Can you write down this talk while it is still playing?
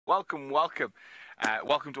Welcome.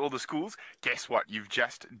 Welcome to all the schools. Guess what? You've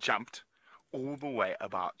just jumped all the way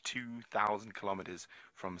about 2,000 kilometers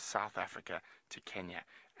from South Africa to Kenya,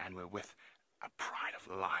 and we're with a pride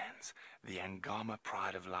of lions, the Angama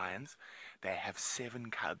pride of lions. They have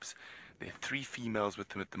 7 cubs. There are 3 females with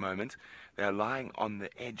them at the moment. They're lying on the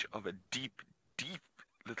edge of a deep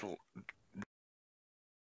little...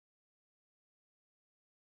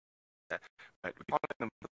 But we've followed them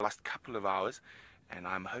for the last couple of hours, and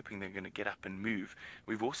I'm hoping they're going to get up and move.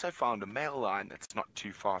 We've also found a male lion that's not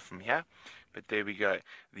too far from here, but there we go,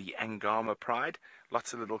 the Angama pride,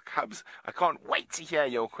 lots of little cubs. I can't wait to hear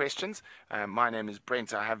your questions. My name is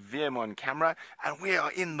Brent, I have VM on camera, and we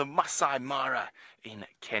are in the Masai Mara in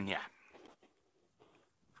Kenya.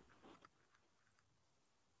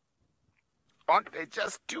 Aren't they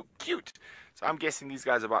just too cute? So I'm guessing these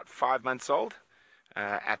guys are about 5 months old.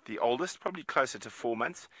 At the oldest, probably closer to 4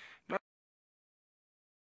 months.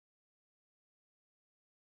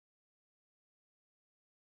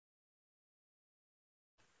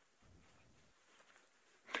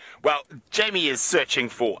 Well, Jamie is searching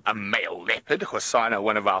for a male leopard, Hosana,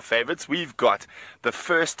 one of our favorites. We've got the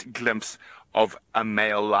first glimpse of a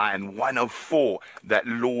male lion, one of 4 that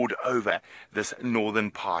lord over this northern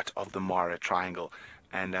part of the Mara Triangle.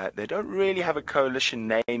 And they don't really have a coalition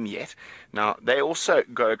name yet. Now, they also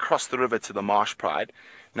go across the river to the Marsh Pride.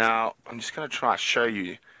 Now, I'm just going to try to show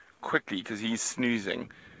you quickly because he's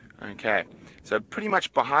snoozing. Okay, so pretty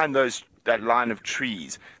much behind that line of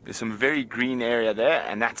trees, there's some very green area there,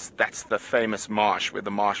 and that's the famous marsh where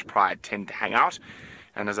the Marsh Pride tend to hang out.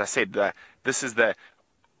 And as I said, this is the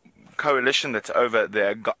coalition that's over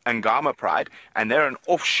the Angama Pride, and they're an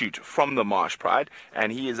offshoot from the Marsh Pride,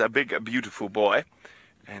 and he is a big, beautiful boy.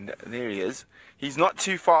 And there he is. He's not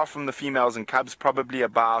too far from the females and cubs, probably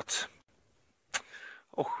about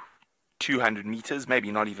 200 meters,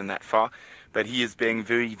 maybe not even that far. But he is being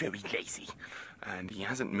very, very lazy. And he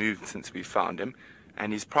hasn't moved since we found him.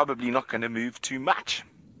 And he's probably not going to move too much.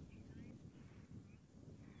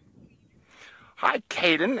 Hi,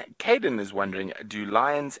 Caden. Caden is wondering, do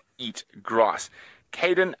lions eat grass?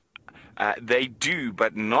 Caden, they do,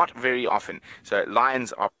 but not very often. So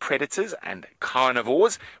lions are predators and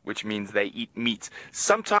carnivores, which means they eat meat.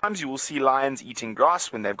 Sometimes you will see lions eating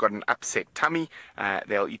grass when they've got an upset tummy.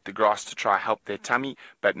 They'll eat the grass to try help their tummy,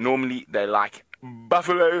 but normally they like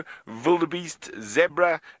buffalo, wildebeest,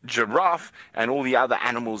 zebra, giraffe, and all the other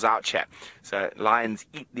animals out here. So lions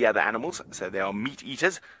eat the other animals, so they are meat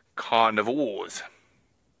eaters, carnivores.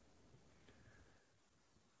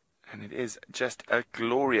 And it is just a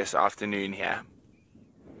glorious afternoon here.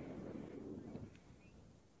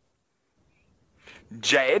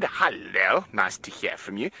 Jade, hello. Nice to hear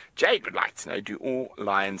from you. Jade would like to know, do all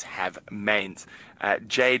lions have manes?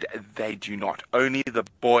 Jade, they do not. Only the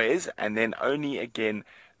boys, and then only again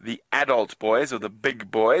the adult boys or the big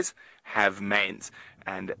boys have manes.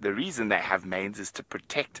 And the reason they have manes is to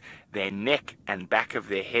protect their neck and back of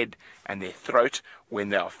their head and their throat when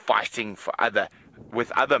they are fighting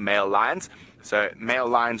with other male lions. So male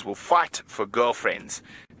lions will fight for girlfriends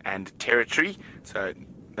and territory. So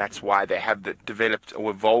that's why they have developed or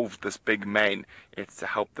evolved this big mane. It's to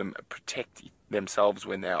help them protect themselves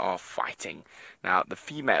when they are fighting. Now, the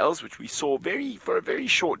females, which we saw for a very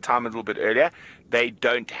short time a little bit earlier, they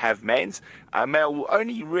don't have manes. A male will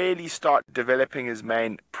only really start developing his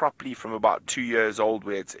mane properly from about 2 years old,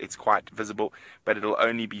 where it's quite visible, but it'll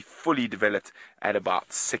only be fully developed at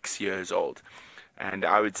about 6 years old. And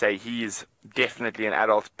I would say he is definitely an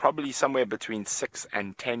adult, probably somewhere between 6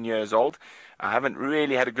 and 10 years old. I haven't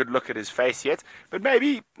really had a good look at his face yet, but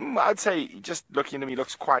maybe, I'd say, just looking at him, he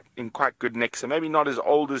looks in quite good nick. So maybe not as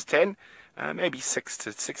old as 10, maybe 6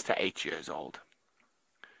 to 8 years old.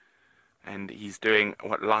 And he's doing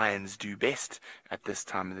what lions do best at this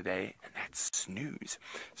time of the day, and that's snooze.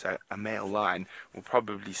 So a male lion will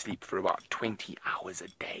probably sleep for about 20 hours a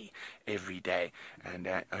day, every day, and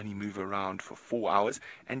only move around for 4 hours.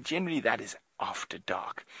 And generally that is after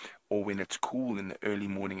dark, or when it's cool in the early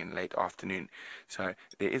morning and late afternoon. So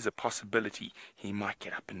there is a possibility he might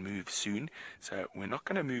get up and move soon. So we're not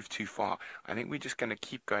going to move too far. I think we're just going to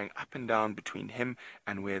keep going up and down between him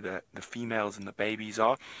and where the females and the babies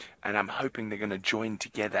are. And I'm hoping they're going to join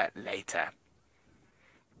together later.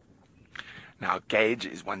 Now, Gage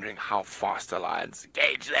is wondering how fast are lions.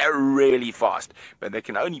 Gage, they're really fast, but they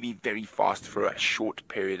can only be very fast for a short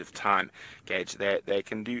period of time. Gage, they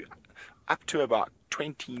can do up to about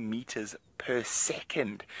 20 meters per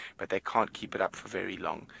second, but they can't keep it up for very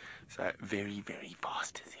long. So very, very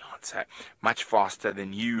fast is the answer. Much faster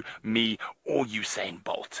than you, me, or Usain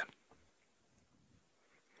Bolt.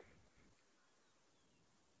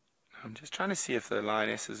 I'm just trying to see if the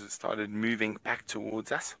lionesses have started moving back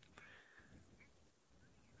towards us.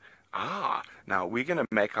 Now we're going to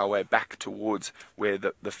make our way back towards where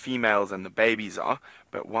the females and the babies are.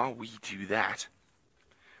 But while we do that,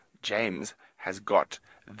 James has got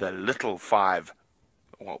the little five,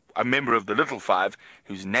 well, a member of the little five,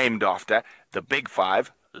 who's named after the big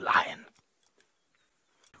five lion.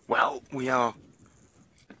 Well, we are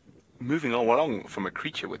moving along from a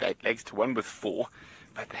creature with 8 legs to one with 4,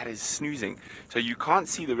 but that is snoozing. So you can't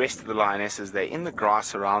see the rest of the lionesses. They're in the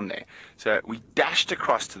grass around there. So we dashed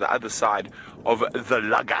across to the other side of the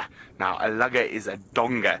lugga. Now, a lugga is a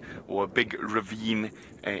donga, or a big ravine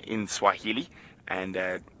in Swahili, and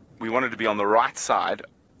we wanted to be on the right side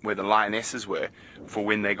where the lionesses were for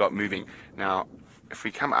when they got moving. Now, if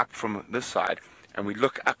we come up from this side and we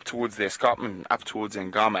look up towards the escarpment, up towards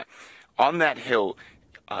Ngama, on that hill,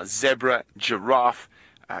 zebra, giraffe,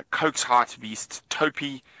 Coke's hartebeest,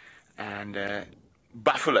 topi, and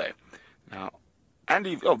buffalo. Now,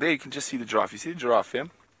 Andy, oh, there you can just see the giraffe. You see the giraffe here?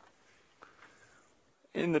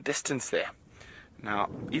 In the distance there. Now,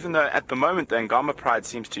 even though at the moment the Ngama pride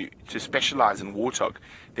seems to specialize in warthog,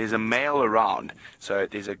 there's a male around, so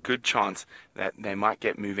there's a good chance that they might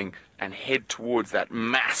get moving and head towards that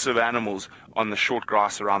mass of animals on the short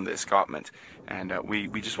grass around the escarpment. And we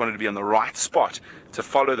just wanted to be on the right spot to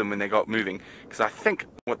follow them when they got moving, because I think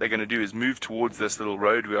what they're going to do is move towards this little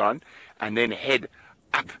road we're on and then head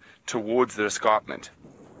up towards the escarpment.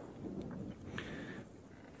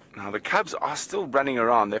 Now, the cubs are still running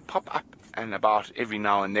around. They pop up and about every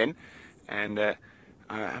now and then, and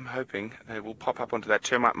I'm hoping they will pop up onto that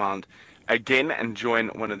termite mound again and join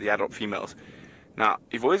one of the adult females. Now,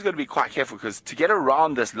 you've always got to be quite careful, because to get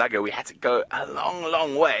around this lugger we had to go a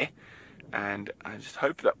long way, and I just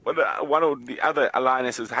hope that one or the other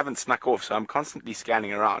lionesses haven't snuck off, so I'm constantly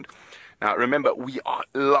scanning around. Now, remember, we are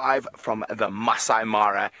live from the Masai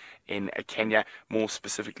Mara in Kenya. More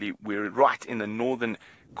specifically, we're right in the northern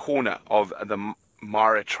corner of the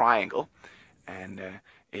Mara Triangle, and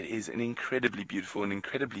it is an incredibly beautiful and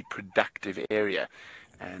incredibly productive area,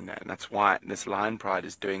 and that's why this lion pride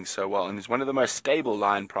is doing so well, and it's one of the most stable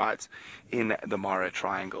lion prides in the Mara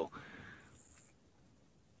Triangle.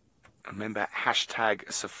 Remember,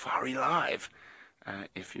 hashtag Safari Live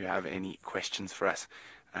if you have any questions for us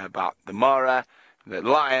about the Mara, the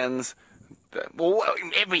lions, well,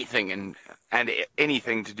 everything and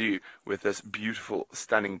anything to do with this beautiful,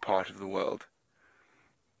 stunning part of the world.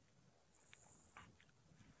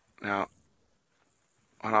 Now,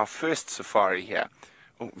 on our first safari here,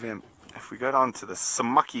 if we go down to the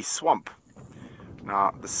Samaki swamp.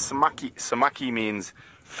 Now, the Samaki means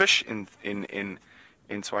fish in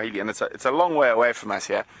Swahili, and it's a long way away from us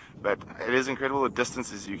here, but it is incredible the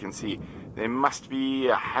distances you can see. There must be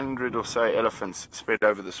 100 or so elephants spread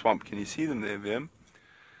over the swamp. Can you see them there, Vim?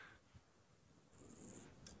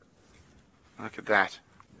 Look at that.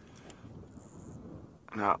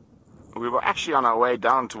 Now, we were actually on our way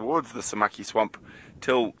down towards the Samaki swamp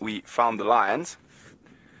till we found the lions,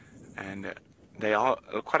 and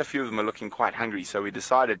quite a few of them are looking quite hungry, so we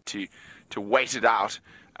decided to wait it out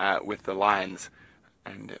with the lions.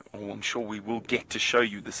 And I'm sure we will get to show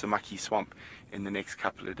you the Samaki swamp in the next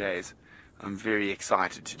couple of days. I'm very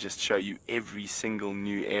excited to just show you every single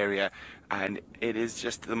new area, and it is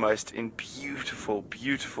just the most beautiful,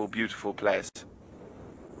 beautiful, beautiful place.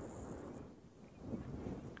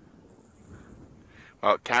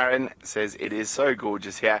 Well, Karen says it is so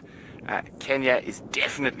gorgeous here. Kenya is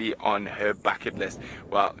definitely on her bucket list.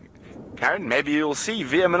 Well, Karen, maybe you'll see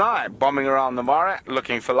VM and I bombing around the Mara,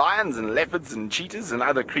 looking for lions and leopards and cheetahs and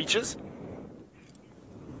other creatures.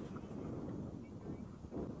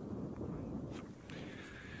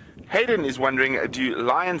 Hayden is wondering, do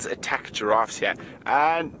lions attack giraffes here?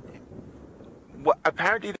 And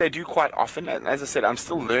apparently they do quite often. And as I said, I'm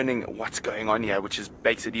still learning what's going on here, which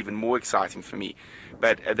makes it even more exciting for me.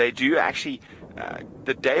 But they do actually,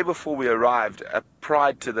 the day before we arrived, a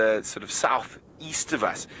pride to the sort of southeast of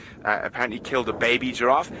us apparently killed a baby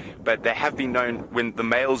giraffe, but they have been known, when the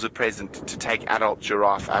males are present, to take adult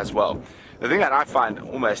giraffe as well. The thing that I find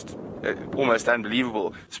almost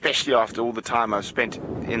unbelievable, especially after all the time I've spent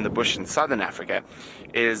in the bush in southern Africa,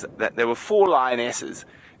 is that there were 4 lionesses,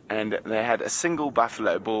 and they had a single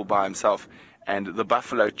buffalo bull by himself, and the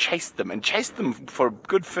buffalo chased them for a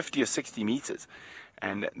good 50 or 60 meters,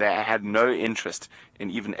 and they had no interest in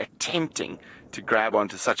even attempting to grab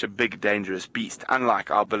onto such a big, dangerous beast, unlike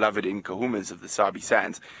our beloved Nkahumas of the Sabi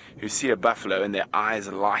Sands, who see a buffalo and their eyes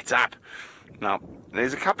light up. Now,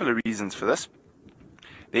 there's a couple of reasons for this.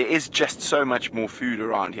 there is just so much more food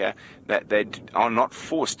around here that they are not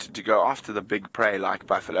forced to go after the big prey like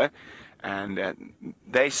buffalo. And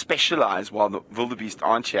they specialize, while the wildebeest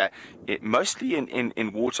aren't here, mostly in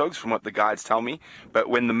warthogs, from what the guides tell me. But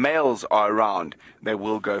when the males are around, they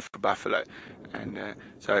will go for buffalo. And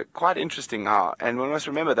so quite interesting how, and we must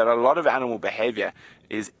remember that a lot of animal behavior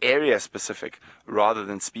is area specific rather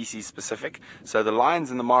than species specific. So the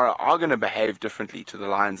lions in the Mara are going to behave differently to the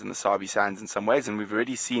lions in the Sabi Sands in some ways, and we've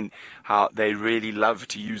already seen how they really love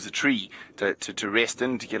to use a tree to rest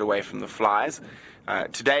in, to get away from the flies.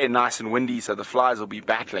 Today nice and windy, so the flies will be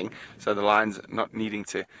battling, so the lions not needing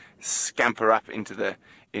to scamper up into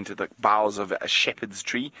the boughs of a shepherd's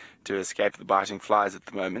tree to escape the biting flies at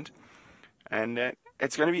the moment. And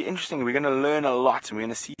it's going to be interesting. We're going to learn a lot, and we're going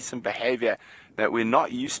to see some behavior that we're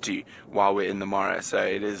not used to while we're in the Mara. So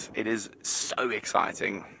it is so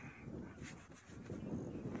exciting.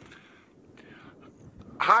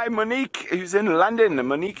 Hi, Monique, who's in London.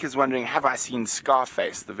 Monique is wondering, have I seen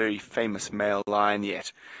Scarface, the very famous male lion,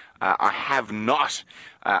 yet? I have not.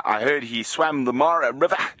 I heard he swam the Mara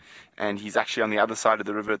River, and he's actually on the other side of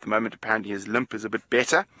the river at the moment. Apparently his limp is a bit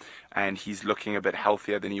better, and he's looking a bit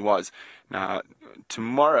healthier than he was. Now,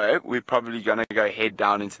 tomorrow we're probably going to go head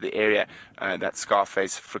down into the area that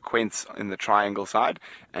Scarface frequents in the Triangle side,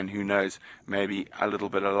 and who knows, maybe a little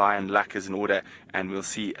bit of lion luck is in order, and we'll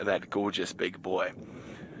see that gorgeous big boy.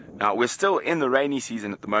 Now, we're still in the rainy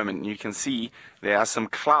season at the moment, and you can see there are some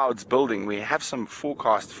clouds building. We have some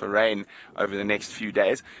forecast for rain over the next few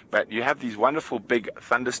days, but you have these wonderful big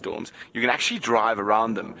thunderstorms. You can actually drive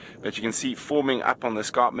around them, but you can see forming up on the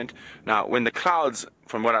escarpment. Now, when the clouds,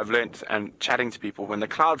 from what I've learnt and chatting to people, when the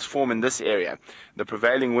clouds form in this area, the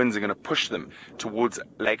prevailing winds are going to push them towards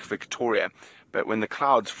Lake Victoria. But when the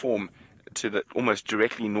clouds form to the almost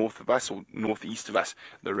directly north of us or northeast of us,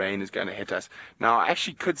 the rain is going to hit us. Now, I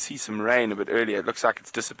actually could see some rain a bit earlier. It looks like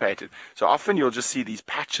it's dissipated. So often you'll just see these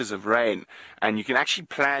patches of rain, and you can actually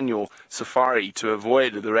plan your safari to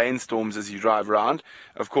avoid the rainstorms as you drive around.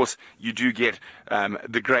 Of course, you do get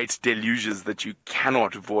the great deluges that you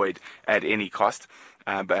cannot avoid at any cost,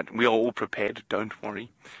 but we are all prepared, don't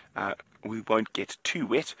worry. We won't get too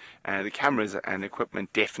wet. The cameras and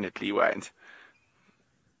equipment definitely won't.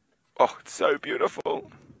 Oh, it's so beautiful.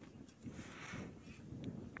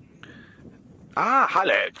 Ah,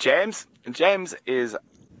 hello, James. James is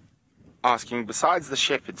asking, besides the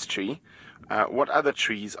shepherd's tree, what other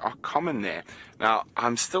trees are common there? Now,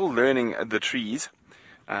 I'm still learning the trees,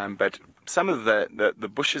 but some of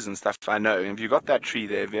the bushes and stuff I know. Have you got that tree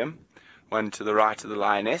there, Vim? One to the right of the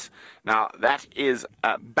lioness. Now, that is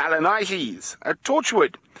Balanites, a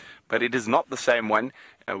torchwood, but it is not the same one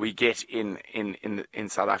we get in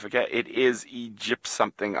South Africa. It is Egypt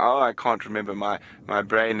something. Oh, I can't remember. My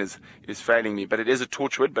brain is failing me. But it is a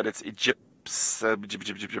torchwood, but it's Egypt,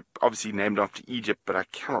 obviously named after Egypt, but I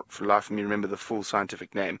cannot for the life of me remember the full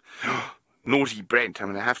scientific name. Naughty Brent. I'm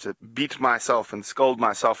going to have to beat myself and scold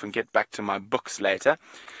myself and get back to my books later.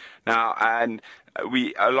 Now, and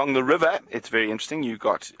we along the river, it's very interesting. You've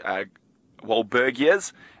got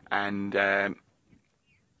Walburgias and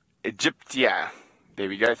Egyptia. There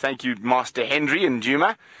we go. Thank you, Master Henry and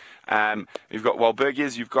Djuma. You've got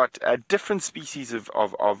Walburgias. You've got different species of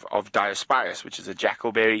Diospyros, which is a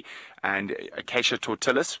jackalberry, and Acacia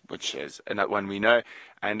tortilis, which is another one we know.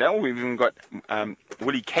 And now we've even got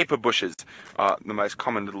woolly caper bushes, the most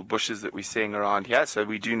common little bushes that we're seeing around here. So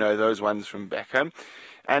we do know those ones from back home.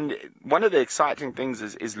 And one of the exciting things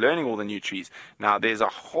is learning all the new trees. Now, there's a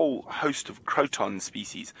whole host of croton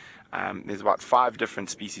species. There's about 5 different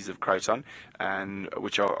species of croton, and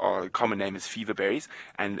which are common name is feverberries,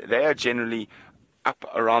 and they are generally up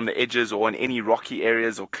around the edges or in any rocky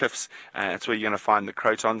areas or cliffs. That's where you're going to find the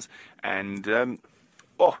crotons. And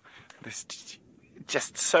there's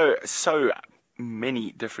just so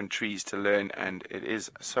many different trees to learn, and it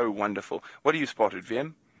is so wonderful. What have you spotted,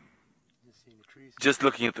 Vim? Just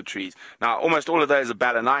looking at the trees. Now, almost all of those are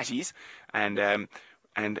Balanites, and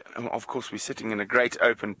of course we're sitting in a great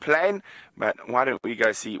open plain, but why don't we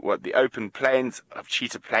go see what the open plains of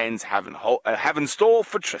Cheetah Plains have in store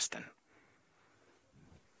for Tristan.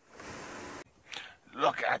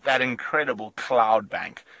 Look at that incredible cloud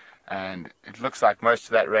bank, and it looks like most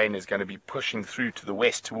of that rain is going to be pushing through to the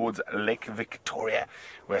west towards Lake Victoria.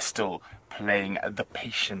 We're still playing the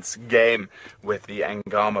patience game with the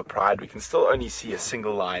Angama Pride. We can still only see a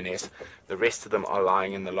single lioness. The rest of them are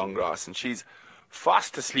lying in the long grass, and she's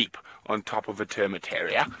fast asleep on top of a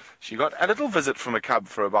termitaria. She got a little visit from a cub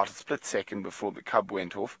for about a split second before the cub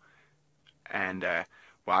went off. And,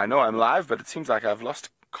 well, I know I'm live, but it seems like I've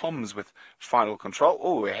lost comms with final control.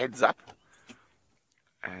 Oh, her head's up.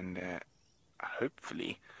 And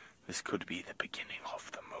hopefully this could be the beginning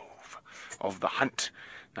of the move, of the hunt.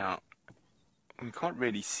 Now, we can't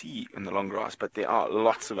really see in the long grass, but there are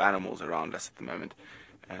lots of animals around us at the moment.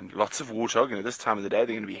 And lots of warthog, and at this time of the day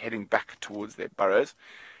they're going to be heading back towards their burrows.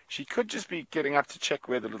 She could just be getting up to check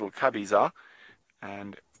where the little cubbies are.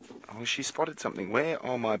 And, oh, she spotted something. Where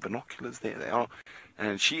are my binoculars? There they are.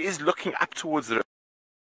 And she is looking up towards the